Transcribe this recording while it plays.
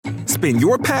Spin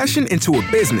your passion into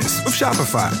a business with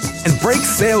Shopify and break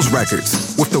sales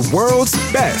records with the world's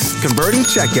best converting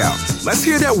checkout. Let's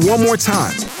hear that one more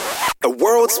time. The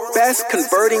world's best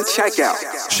converting checkout.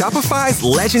 Shopify's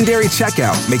legendary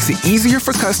checkout makes it easier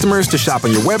for customers to shop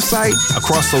on your website,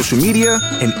 across social media,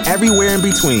 and everywhere in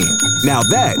between. Now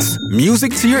that's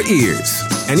music to your ears.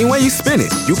 Any way you spin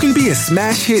it, you can be a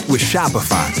smash hit with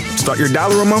Shopify. Start your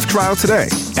 $1 a month trial today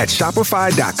at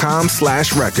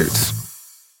shopify.com/records.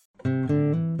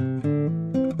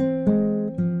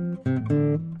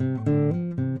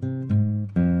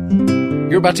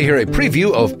 You're about to hear a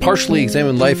preview of Partially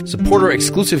Examined Life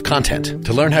supporter-exclusive content.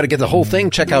 To learn how to get the whole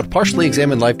thing, check out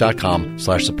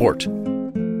partiallyexaminedlife.com/support.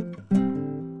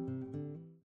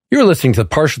 You're listening to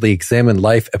Partially Examined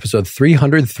Life, episode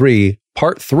 303,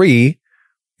 part 3.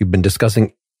 We've been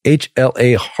discussing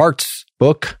H.L.A. Hart's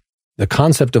book, The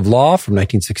Concept of Law from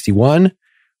 1961.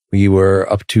 We were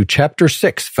up to chapter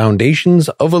 6, Foundations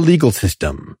of a Legal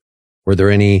System. Were there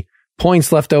any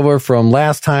points left over from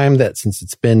last time that, since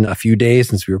it's been a few days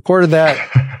since we recorded that,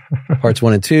 parts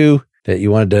 1 and 2, that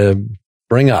you wanted to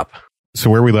bring up? So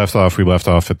where we left off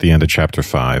at the end of chapter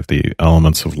 5, the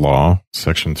elements of law,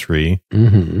 section 3,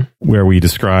 where we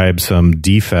describe some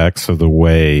defects of the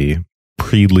way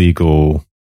pre-legal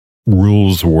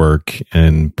rules work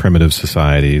in primitive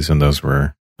societies. And those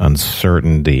were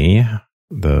uncertainty,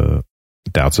 the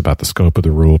doubts about the scope of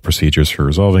the rule, procedures for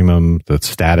resolving them, the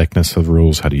staticness of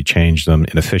rules, how do you change them,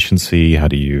 inefficiency, how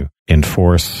do you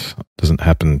enforce? It doesn't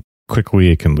happen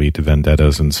quickly, it can lead to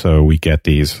vendettas, and so we get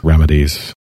these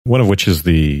remedies, one of which is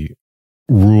the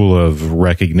rule of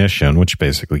recognition, which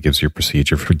basically gives you a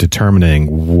procedure for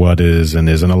determining what is and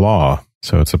isn't a law.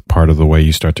 So it's a part of the way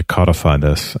you start to codify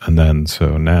this. And then,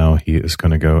 so now he is going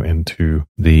to go into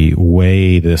the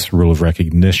way this rule of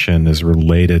recognition is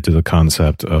related to the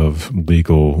concept of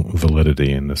legal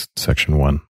validity in this section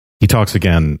 1. He talks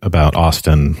again about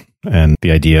Austin and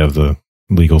the idea of the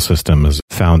legal system is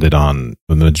founded on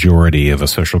the majority of a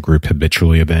social group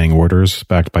habitually obeying orders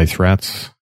backed by threats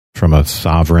from a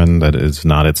sovereign that is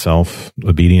not itself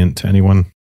obedient to anyone.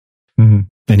 And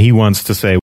he wants to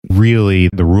say, really,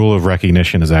 the rule of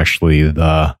recognition is actually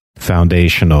the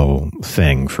foundational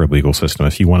thing for a legal system.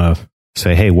 If you want to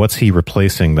say, hey, what's he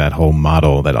replacing that whole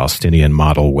model, that Austinian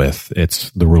model with?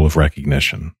 It's the rule of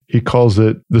recognition. He calls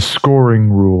it the scoring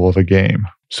rule of a game.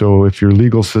 So if your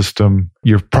legal system,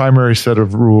 your primary set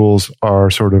of rules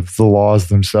are sort of the laws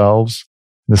themselves.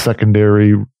 The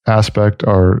secondary aspect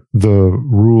are the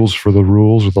rules for the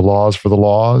rules, or the laws for the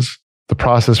laws, the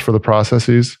process for the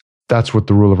processes. That's what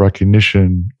the rule of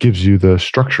recognition gives you the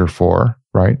structure for,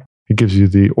 right? It gives you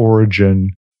the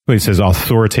origin. Well, he says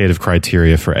authoritative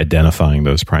criteria for identifying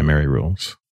those primary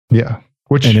rules. Yeah.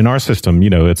 And in our system,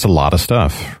 it's a lot of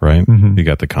stuff, right? You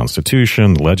got the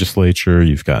Constitution, the legislature,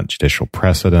 you've got judicial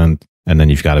precedent, and then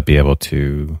you've got to be able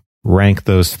to rank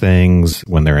those things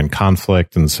when they're in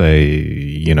conflict and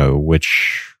say,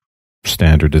 which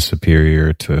standard is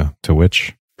superior to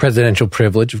which. Presidential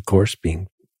privilege, of course, being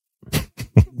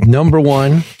number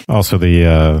one. Also,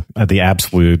 the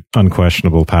absolute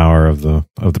unquestionable power of the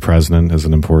president is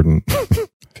an important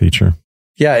feature.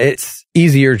 Yeah, it's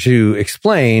easier to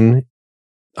explain.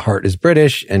 Hart is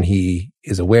British, and he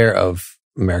is aware of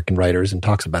American writers and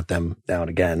talks about them now and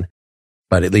again,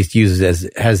 but at least uses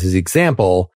as his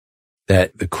example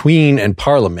that the Queen and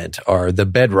Parliament are the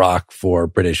bedrock for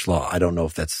British law. I don't know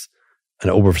if that's an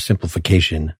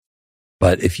oversimplification,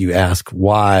 but if you ask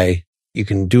why, you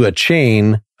can do a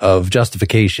chain of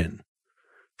justification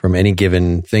from any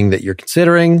given thing that you're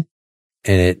considering,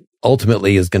 and it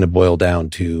ultimately is going to boil down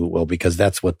to, well, because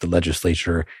that's what the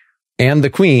legislature and the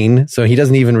Queen, so he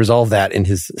doesn't even resolve that in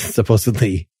his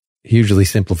supposedly hugely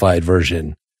simplified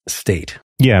version, state.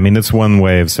 Yeah, I mean, that's one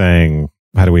way of saying,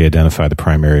 how do we identify the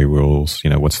primary rules?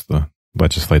 What's the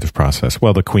legislative process?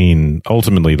 Well, the Queen,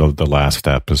 ultimately, the last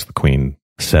step is the Queen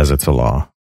says it's a law,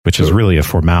 which is really a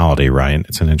formality, right?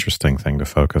 It's an interesting thing to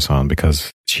focus on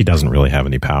because she doesn't really have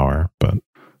any power, but...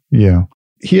 Yeah.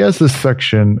 He has this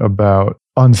section about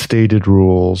unstated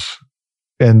rules,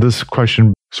 and this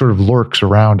question sort of lurks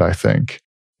around, I think.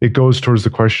 It goes towards the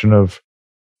question of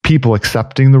people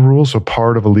accepting the rules. So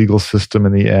part of a legal system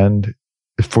in the end,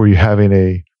 for you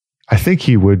having I think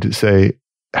he would say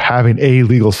having a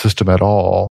legal system at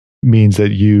all means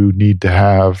that you need to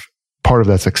have part of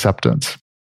that's acceptance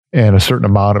and a certain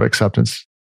amount of acceptance.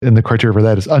 And the criteria for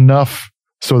that is enough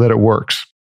so that it works.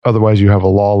 Otherwise, you have a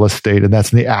lawless state, and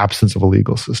that's in the absence of a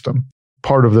legal system.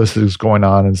 Part of this is going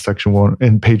on in section 1,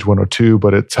 in page 102,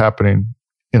 but it's happening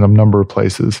in a number of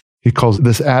places. He calls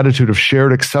this attitude of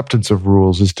shared acceptance of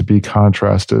rules is to be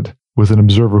contrasted with an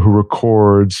observer who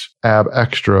records ab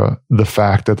extra the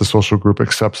fact that the social group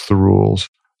accepts the rules,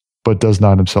 but does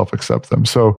not himself accept them.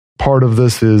 So part of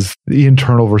this is the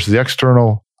internal versus the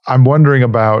external. I'm wondering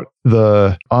about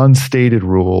the unstated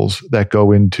rules that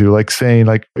go into, like saying,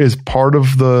 like, is part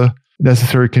of the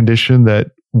necessary condition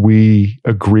that we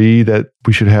agree that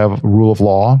we should have rule of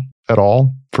law at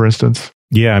all, for instance?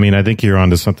 Yeah, I mean, I think you're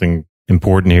onto something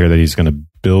important here that he's going to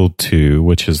build to,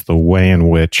 which is the way in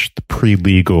which the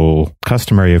pre-legal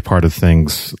customary part of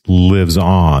things lives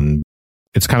on.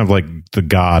 It's kind of like the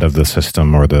god of the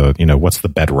system, or the, what's the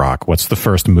bedrock? What's the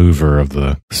first mover of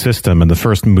the system? And the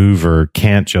first mover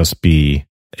can't just be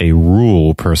a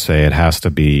rule per se. It has to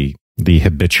be the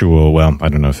habitual, well, I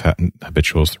don't know if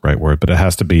habitual is the right word, but it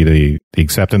has to be the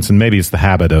acceptance, and maybe it's the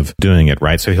habit of doing it,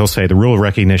 right? So he'll say the rule of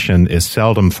recognition is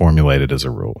seldom formulated as a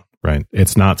rule, right?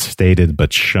 It's not stated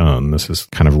but shown. This is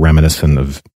kind of reminiscent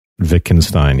of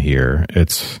Wittgenstein here.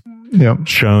 It's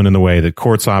shown in the way that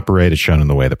courts operate. It's shown in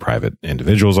the way that private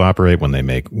individuals operate when they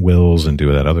make wills and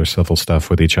do that other civil stuff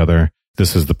with each other.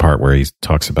 This is the part where he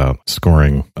talks about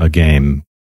scoring a game.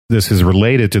 This is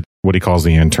related to what he calls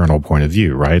the internal point of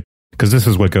view, right? Because this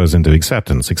is what goes into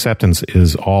acceptance. Acceptance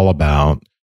is all about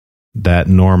that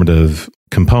normative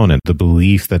component, the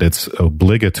belief that it's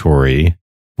obligatory,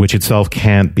 which itself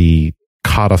can't be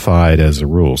codified as a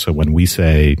rule. So when we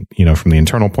say, from the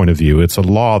internal point of view, it's a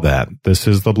law that this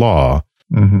is the law.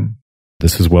 Mm-hmm.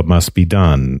 This is what must be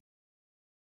done.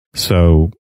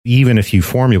 So even if you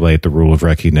formulate the rule of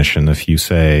recognition, if you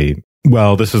say,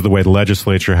 well, this is the way the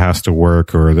legislature has to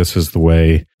work, or this is the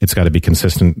way it's got to be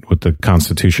consistent with the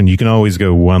Constitution, you can always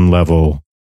go one level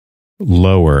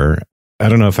lower. I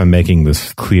don't know if I'm making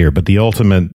this clear, but the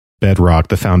ultimate bedrock,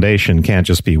 the foundation, can't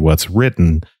just be what's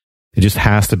written. It just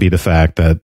has to be the fact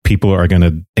that people are going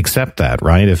to accept that,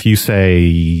 right? If you say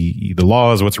the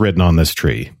law is what's written on this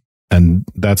tree, and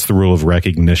that's the rule of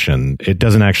recognition, it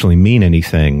doesn't actually mean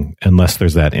anything unless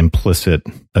there's that implicit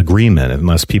agreement,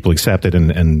 unless people accept it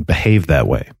and behave that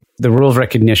way. The rule of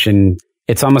recognition,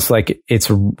 it's almost like it's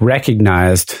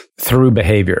recognized through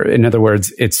behavior. In other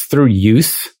words, it's through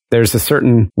use. There's a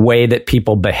certain way that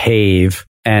people behave,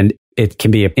 and it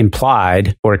can be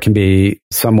implied, or it can be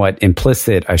somewhat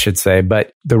implicit, I should say.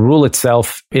 But the rule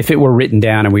itself, if it were written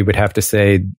down and we would have to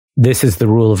say, this is the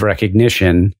rule of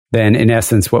recognition, then in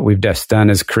essence, what we've just done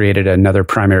is created another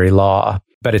primary law.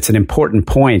 But it's an important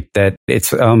point that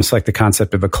it's almost like the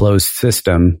concept of a closed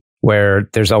system, where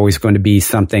there's always going to be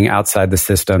something outside the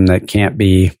system that can't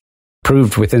be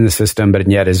proved within the system, but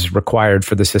yet is required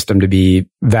for the system to be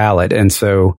valid. And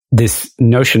so this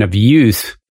notion of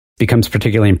use becomes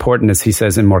particularly important, as he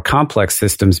says, in more complex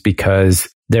systems,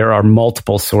 because there are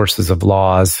multiple sources of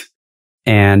laws.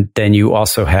 And then you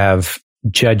also have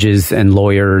judges and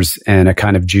lawyers and a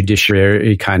kind of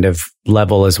judiciary kind of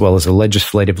level, as well as a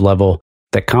legislative level,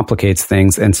 that complicates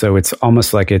things. And so it's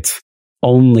almost like it's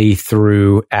only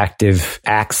through active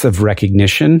acts of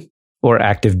recognition or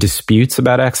active disputes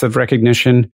about acts of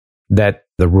recognition that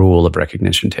the rule of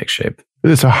recognition takes shape.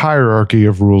 It's a hierarchy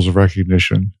of rules of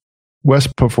recognition. Wes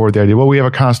put forward the idea, well, we have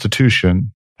a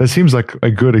constitution. That seems like a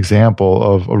good example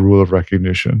of a rule of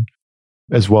recognition,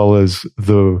 as well as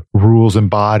the rules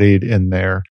embodied in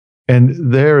there.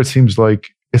 And there it seems like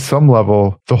at some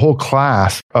level, the whole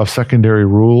class of secondary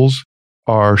rules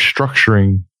are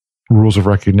structuring rules of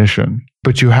recognition.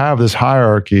 But you have this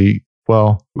hierarchy.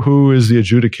 Well, who is the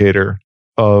adjudicator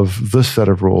of this set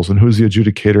of rules, and who's the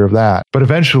adjudicator of that? But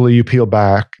eventually you peel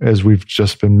back, as we've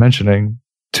just been mentioning,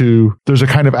 to there's a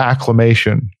kind of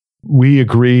acclamation. We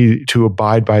agree to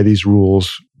abide by these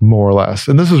rules, more or less.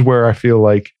 And this is where I feel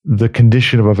like the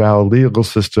condition of a valid legal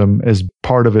system, as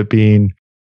part of it being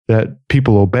that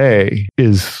people obey,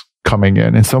 is coming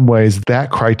in. In some ways, that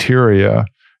criteria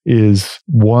is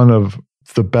one of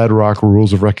the bedrock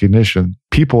rules of recognition.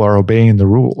 People are obeying the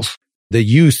rules. The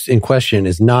use in question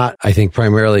is not, I think,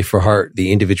 primarily for Hart,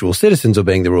 the individual citizens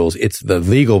obeying the rules. It's the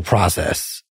legal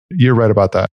process. You're right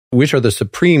about that. Which are the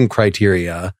supreme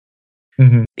criteria.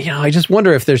 Mm-hmm. I just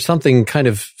wonder if there's something kind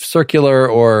of circular,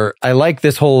 or I like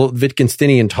this whole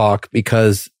Wittgensteinian talk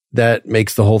because that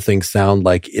makes the whole thing sound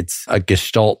like it's a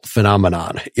Gestalt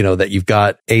phenomenon, that you've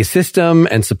got a system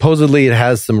and supposedly it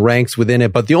has some ranks within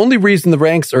it. But the only reason the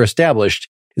ranks are established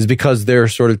is because they're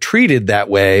sort of treated that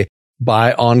way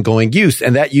by ongoing use,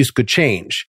 and that use could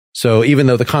change. So even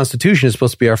though the Constitution is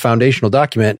supposed to be our foundational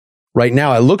document, right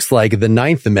now it looks like the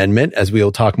Ninth Amendment, as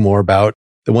we'll talk more about,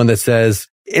 the one that says,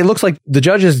 it looks like the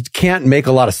judges can't make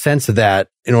a lot of sense of that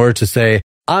in order to say,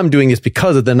 I'm doing this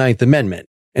because of the Ninth Amendment.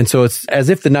 And so it's as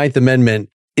if the Ninth Amendment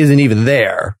isn't even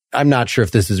there. I'm not sure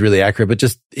if this is really accurate, but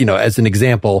just, as an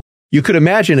example, you could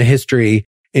imagine a history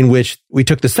in which we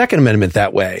took the Second Amendment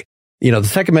that way. The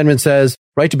Second Amendment says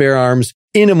right to bear arms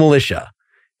in a militia.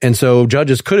 And so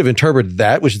judges could have interpreted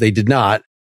that, which they did not,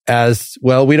 as,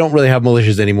 well, we don't really have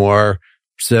militias anymore,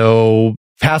 so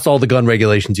pass all the gun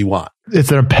regulations you want.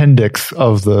 It's an appendix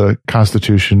of the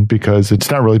Constitution because it's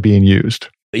not really being used.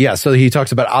 Yeah, so he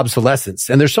talks about obsolescence.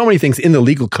 And there's so many things in the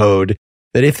legal code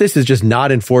that if this is just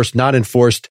not enforced,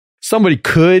 somebody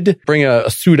could bring a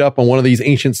suit up on one of these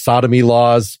ancient sodomy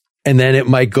laws, and then it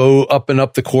might go up and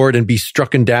up the court and be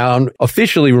strucken down,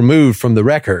 officially removed from the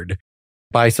record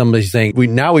by somebody saying,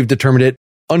 we've determined it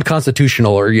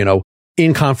unconstitutional or,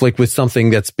 in conflict with something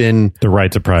that's been the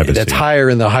right to privacy. That's higher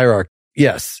in the hierarchy.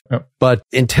 Yes. Yep. But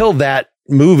until that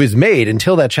move is made,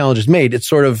 until that challenge is made, it's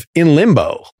sort of in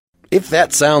limbo. If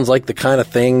that sounds like the kind of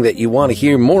thing that you want to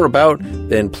hear more about,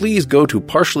 then please go to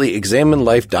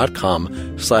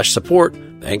partiallyexaminedlife.com/support.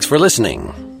 Thanks for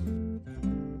listening.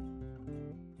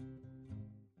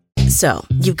 So,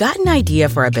 you've got an idea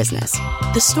for a business,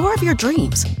 the store of your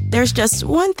dreams. There's just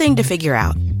one thing to figure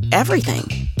out.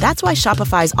 Everything. That's why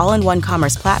Shopify's all-in-one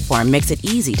commerce platform makes it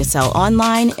easy to sell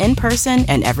online, in person,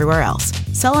 and everywhere else.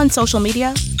 Sell on social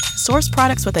media, source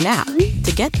products with an app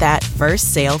to get that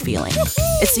first sale feeling.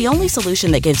 It's the only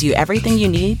solution that gives you everything you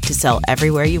need to sell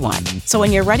everywhere you want. So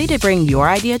when you're ready to bring your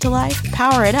idea to life,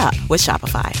 power it up with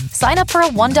Shopify. Sign up for a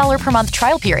 $1 per month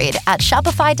trial period at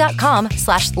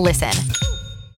shopify.com/listen.